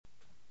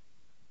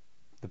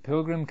The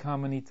Pilgrim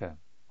Carmelita,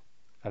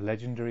 a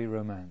Legendary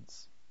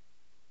Romance.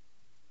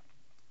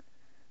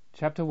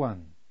 Chapter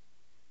 1.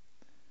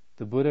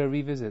 The Buddha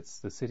Revisits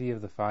the City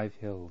of the Five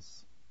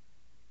Hills.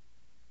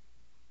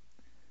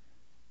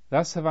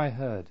 Thus have I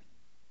heard.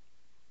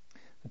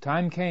 The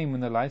time came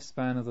when the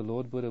lifespan of the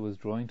Lord Buddha was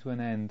drawing to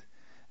an end,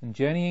 and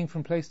journeying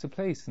from place to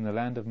place in the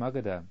land of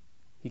Magadha,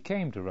 he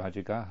came to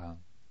Rajagaha.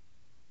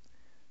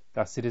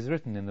 Thus it is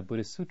written in the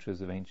Buddhist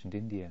sutras of ancient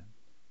India.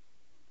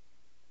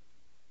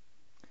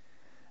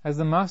 As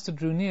the master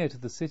drew near to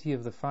the city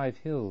of the Five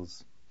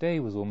Hills, day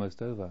was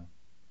almost over.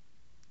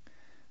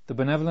 The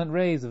benevolent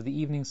rays of the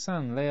evening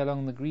sun lay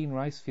along the green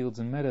rice fields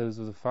and meadows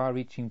of the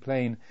far-reaching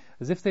plain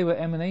as if they were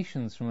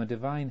emanations from a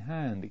divine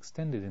hand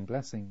extended in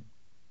blessing.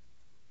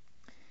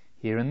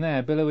 Here and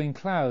there billowing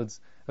clouds,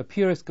 of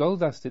purest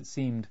gold dust it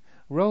seemed,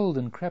 rolled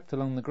and crept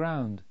along the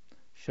ground,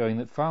 showing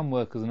that farm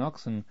workers and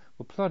oxen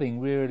were plodding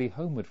wearily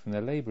homeward from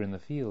their labour in the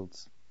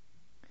fields.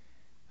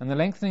 And the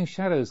lengthening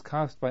shadows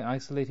cast by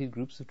isolated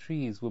groups of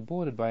trees were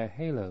bordered by a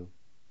halo,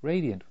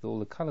 radiant with all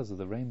the colours of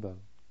the rainbow.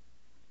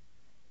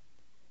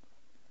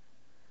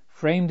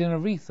 Framed in a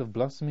wreath of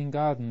blossoming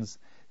gardens,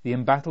 the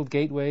embattled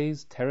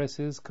gateways,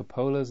 terraces,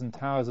 cupolas, and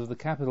towers of the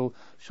capital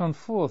shone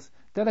forth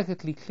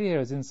delicately clear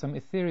as in some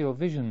ethereal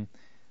vision,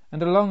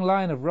 and a long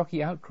line of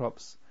rocky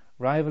outcrops,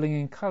 rivaling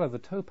in colour the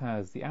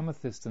topaz, the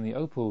amethyst, and the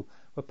opal,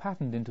 were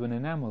patterned into an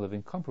enamel of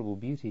incomparable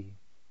beauty.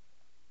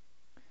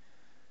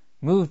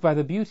 Moved by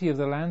the beauty of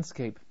the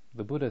landscape,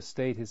 the Buddha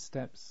stayed his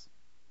steps.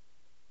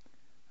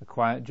 A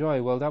quiet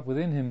joy welled up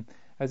within him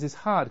as his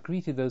heart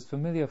greeted those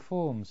familiar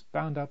forms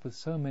bound up with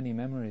so many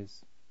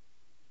memories.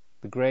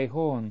 The grey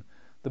horn,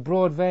 the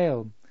broad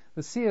vale,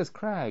 the seer's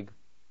crag,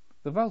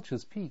 the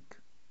vulture's peak,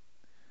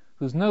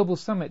 whose noble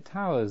summit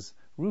towers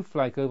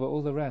roof-like over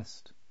all the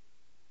rest.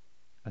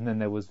 And then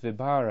there was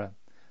Vibhara,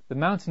 the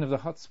mountain of the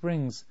hot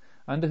springs,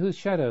 under whose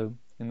shadow,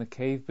 in the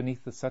cave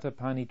beneath the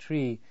Satapani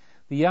tree,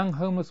 the young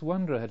homeless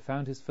wanderer had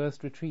found his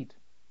first retreat,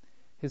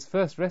 his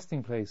first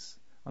resting place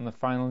on the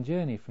final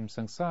journey from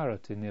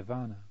samsara to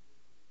nirvana.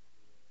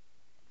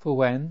 For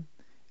when,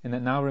 in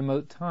that now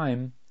remote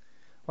time,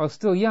 while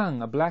still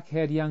young, a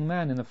black-haired young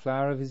man in the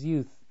flower of his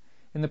youth,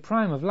 in the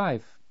prime of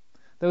life,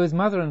 though his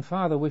mother and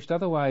father wished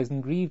otherwise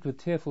and grieved with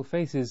tearful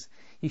faces,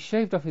 he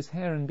shaved off his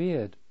hair and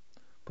beard,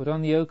 put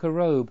on the ochre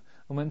robe,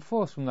 and went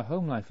forth from the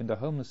home life into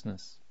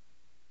homelessness.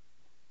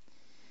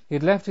 He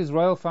had left his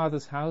royal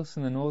father's house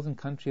in the northern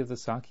country of the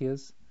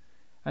Sakyas,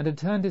 and had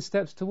turned his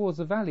steps towards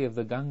the valley of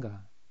the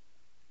Ganga.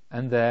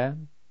 And there,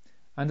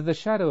 under the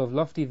shadow of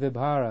lofty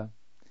Vibhara,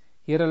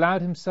 he had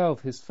allowed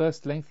himself his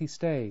first lengthy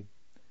stay,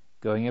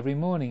 going every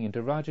morning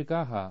into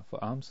Rajagaha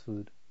for alms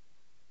food.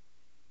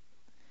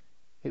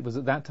 It was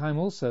at that time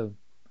also,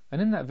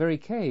 and in that very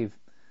cave,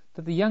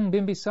 that the young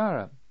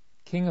Bimbisara,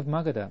 king of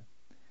Magadha,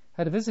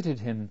 had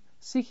visited him,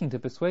 seeking to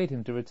persuade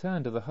him to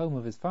return to the home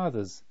of his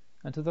fathers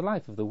and to the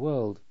life of the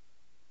world,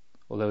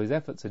 although his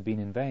efforts had been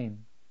in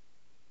vain.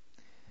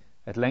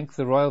 At length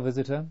the royal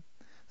visitor,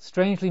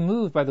 strangely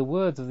moved by the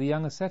words of the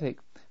young ascetic,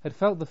 had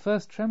felt the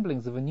first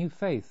tremblings of a new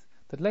faith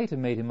that later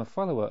made him a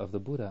follower of the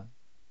Buddha.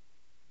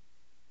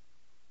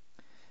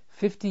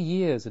 50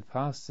 years had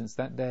passed since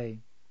that day,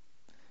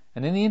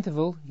 and in the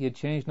interval he had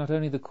changed not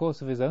only the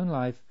course of his own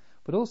life,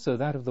 but also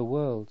that of the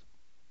world.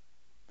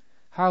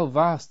 How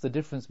vast the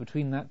difference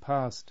between that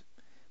past,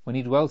 when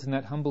he dwelt in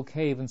that humble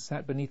cave and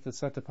sat beneath the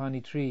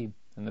Satapani tree,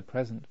 and the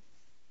present.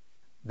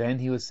 Then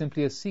he was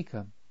simply a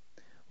seeker,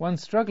 one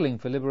struggling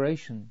for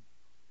liberation.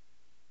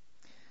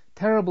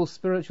 Terrible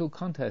spiritual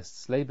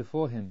contests lay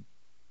before him.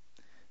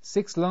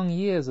 6 long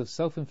years of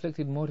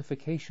self-inflicted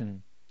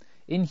mortification,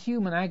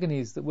 inhuman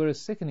agonies that were as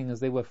sickening as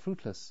they were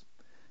fruitless,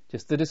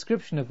 just the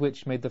description of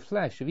which made the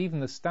flesh of even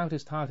the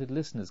stoutest-hearted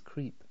listeners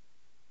creep.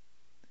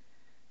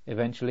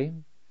 Eventually,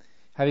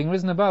 having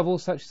risen above all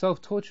such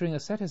self-torturing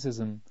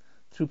asceticism,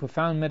 through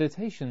profound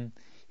meditation,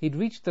 he had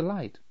reached the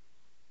light,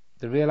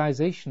 the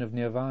realization of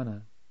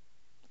nirvana,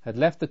 had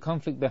left the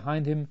conflict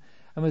behind him,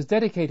 and was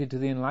dedicated to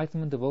the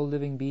enlightenment of all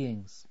living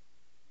beings.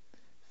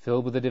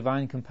 Filled with a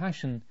divine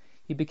compassion,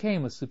 he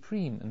became a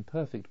supreme and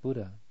perfect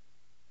Buddha.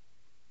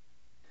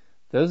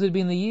 Those had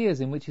been the years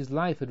in which his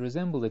life had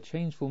resembled a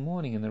changeful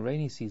morning in the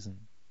rainy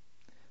season,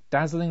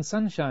 dazzling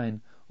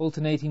sunshine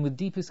alternating with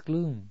deepest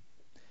gloom,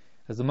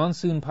 as the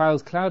monsoon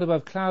piles cloud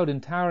above cloud in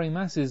towering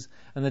masses,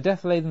 and the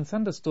death-laden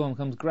thunderstorm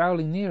comes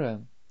growling nearer.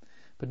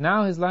 But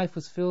now his life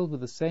was filled with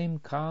the same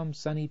calm,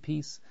 sunny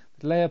peace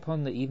that lay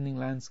upon the evening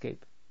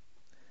landscape,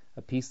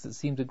 a peace that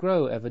seemed to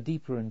grow ever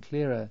deeper and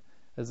clearer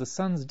as the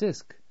sun's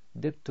disk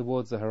dipped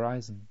towards the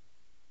horizon.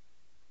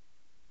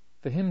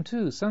 For him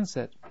too,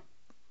 sunset,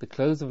 the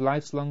close of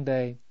life's long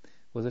day,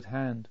 was at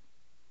hand.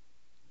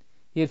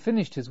 He had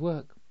finished his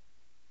work.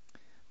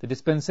 The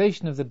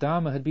dispensation of the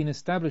Dharma had been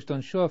established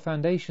on sure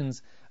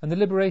foundations, and the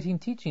liberating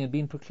teaching had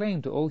been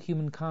proclaimed to all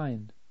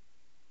humankind.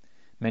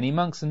 Many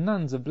monks and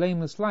nuns of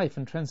blameless life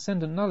and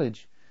transcendent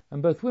knowledge,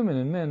 and both women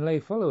and men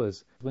lay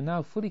followers, were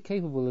now fully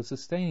capable of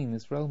sustaining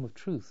this realm of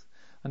truth,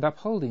 and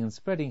upholding and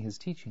spreading his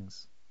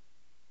teachings.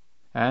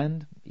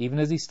 And, even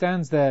as he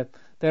stands there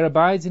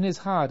abides in his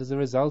heart, as a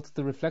result of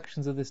the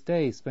reflections of this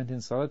day spent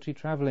in solitary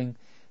travelling,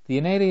 the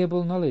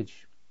inalienable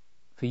knowledge: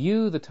 for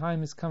you the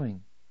time is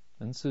coming,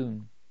 and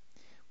soon,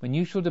 when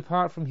you shall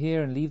depart from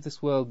here and leave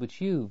this world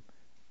which you,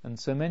 and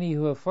so many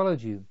who have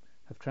followed you,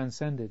 have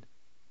transcended,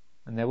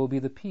 and there will be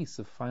the peace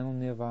of final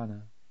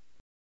nirvana.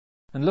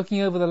 And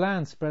looking over the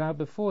land spread out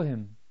before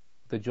him,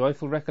 with a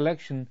joyful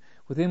recollection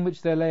within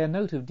which there lay a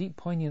note of deep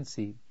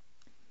poignancy,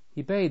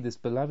 he bade this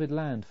beloved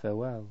land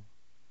farewell.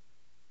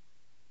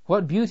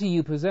 What beauty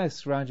you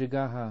possess,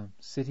 Rajagaha,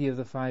 city of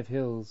the 5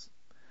 hills!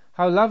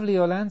 How lovely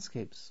your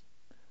landscapes!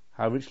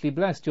 How richly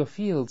blessed your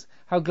fields!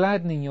 How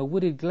gladdening your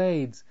wooded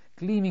glades,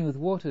 gleaming with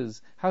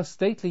waters! How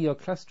stately your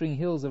clustering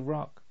hills of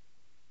rock!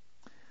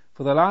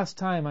 For the last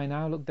time I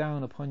now look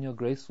down upon your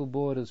graceful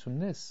borders from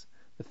this,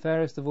 the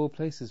fairest of all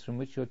places from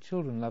which your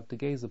children love to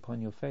gaze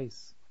upon your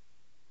face.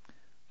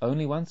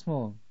 Only once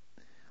more,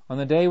 on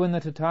the day when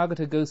the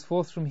Tathagata goes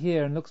forth from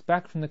here and looks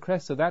back from the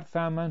crest of that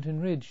far mountain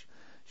ridge,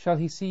 shall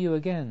he see you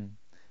again,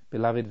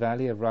 beloved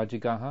valley of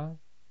Rajagaha.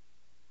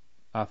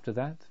 After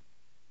that,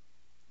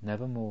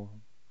 never more.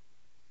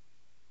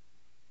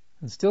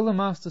 And still the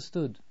master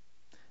stood,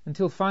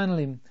 until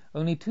finally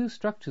only 2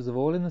 structures of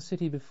all in the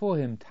city before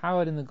him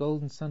towered in the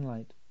golden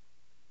sunlight.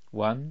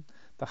 One,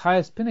 the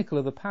highest pinnacle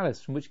of the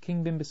palace from which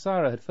King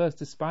Bimbisara had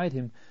first espied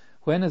him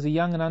when, as a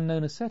young and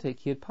unknown ascetic,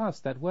 he had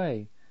passed that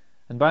way,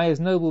 and by his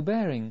noble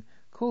bearing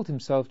called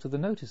himself to the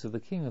notice of the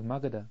king of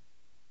Magadha.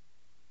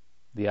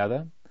 The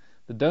other,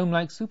 the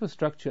dome-like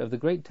superstructure of the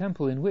great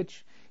temple in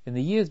which, in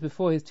the years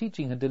before his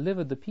teaching had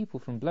delivered the people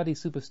from bloody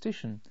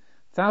superstition,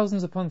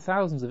 thousands upon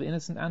thousands of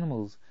innocent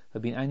animals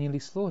had been annually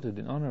slaughtered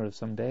in honor of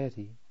some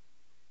deity.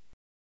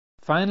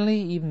 Finally,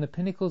 even the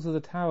pinnacles of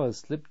the towers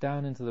slipped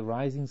down into the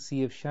rising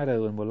sea of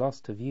shadow and were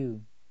lost to view,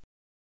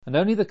 and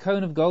only the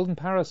cone of golden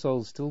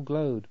parasols still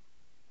glowed.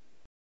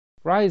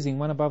 Rising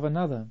one above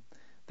another,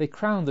 they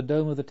crowned the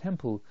dome of the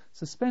temple,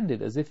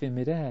 suspended as if in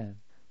mid-air,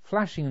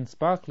 flashing and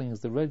sparkling as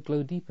the red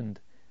glow deepened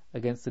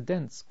against the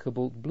dense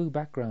cobalt-blue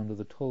background of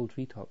the tall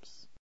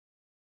tree-tops.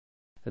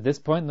 At this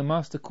point the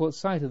master caught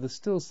sight of the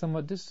still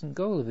somewhat distant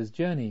goal of his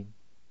journey.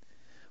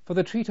 For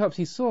the tree-tops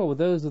he saw were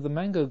those of the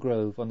mango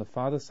grove on the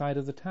farther side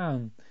of the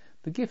town,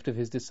 the gift of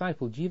his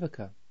disciple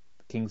Jivaka,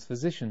 the king's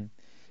physician,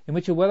 in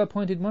which a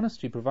well-appointed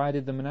monastery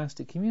provided the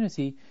monastic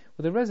community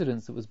with a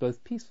residence that was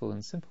both peaceful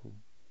and simple.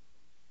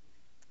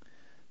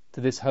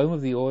 To this home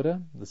of the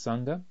order, the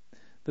Sangha,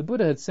 the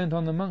Buddha had sent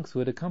on the monks who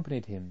had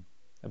accompanied him,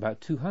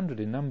 about 200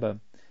 in number,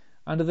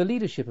 under the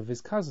leadership of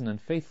his cousin and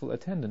faithful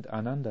attendant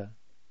Ananda.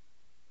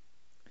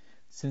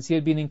 Since he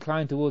had been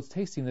inclined towards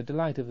tasting the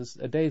delight of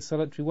a day's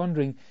solitary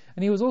wandering,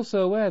 and he was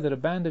also aware that a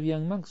band of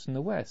young monks from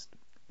the west,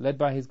 led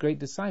by his great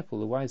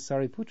disciple, the wise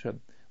Sariputra,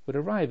 would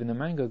arrive in the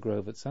mango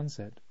grove at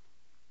sunset.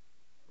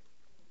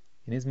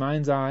 In his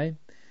mind's eye,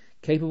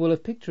 capable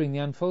of picturing the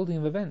unfolding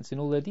of events in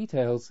all their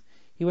details,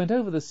 he went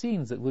over the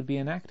scenes that would be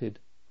enacted.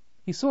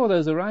 He saw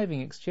those arriving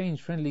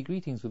exchange friendly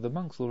greetings with the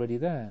monks already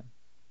there,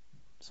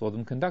 saw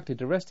them conducted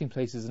to resting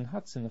places and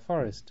huts in the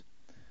forest,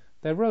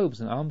 their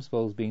robes and alms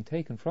bowls being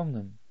taken from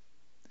them.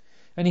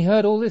 And he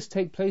heard all this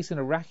take place in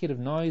a racket of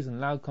noise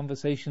and loud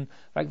conversation,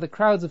 like the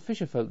crowds of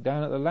fisherfolk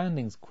down at the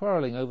landings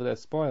quarrelling over their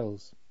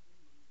spoils.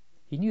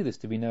 He knew this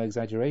to be no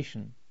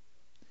exaggeration.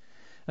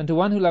 And to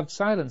one who loved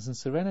silence and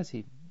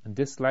serenity, and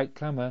disliked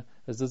clamour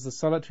as does the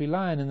solitary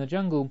lion in the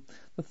jungle,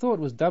 the thought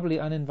was doubly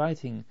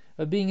uninviting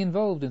of being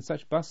involved in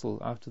such bustle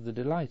after the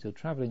delight of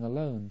travelling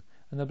alone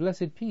and the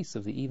blessed peace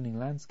of the evening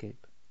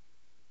landscape.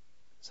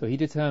 So he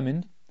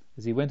determined,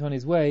 as he went on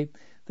his way,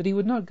 that he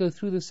would not go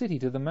through the city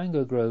to the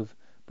mango grove,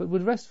 but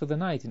would rest for the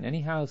night in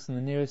any house in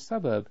the nearest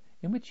suburb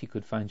in which he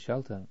could find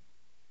shelter.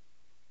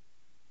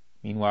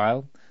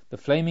 Meanwhile, the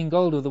flaming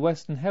gold of the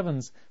western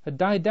heavens had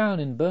died down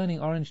in burning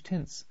orange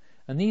tints,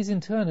 and these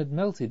in turn had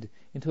melted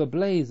into a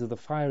blaze of the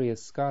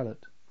fieriest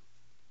scarlet.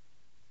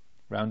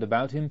 Round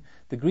about him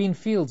the green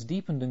fields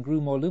deepened and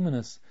grew more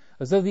luminous,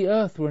 as though the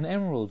earth were an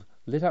emerald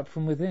lit up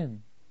from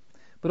within.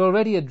 But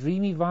already a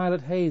dreamy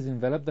violet haze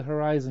enveloped the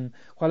horizon,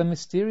 while a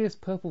mysterious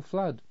purple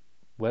flood,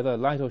 whether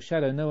light or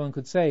shadow no one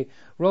could say,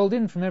 rolled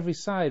in from every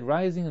side,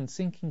 rising and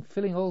sinking,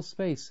 filling all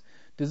space,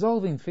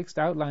 dissolving fixed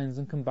outlines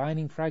and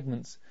combining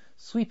fragments,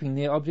 sweeping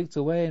near objects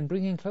away and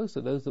bringing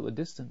closer those that were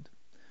distant,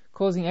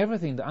 causing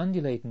everything to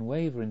undulate and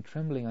waver in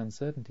trembling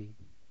uncertainty.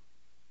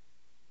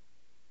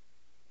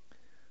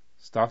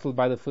 Startled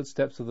by the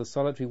footsteps of the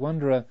solitary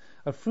wanderer,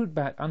 a fruit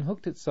bat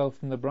unhooked itself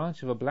from the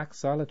branch of a black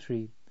sala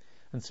tree,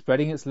 and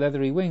spreading its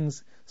leathery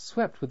wings,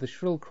 swept with a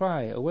shrill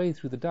cry away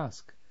through the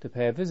dusk to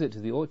pay a visit to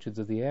the orchards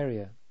of the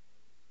area.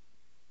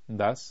 And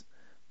thus,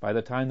 by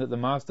the time that the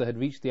master had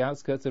reached the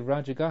outskirts of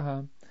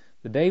Rajagaha,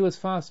 the day was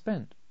far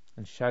spent,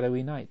 and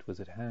shadowy night was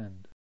at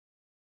hand.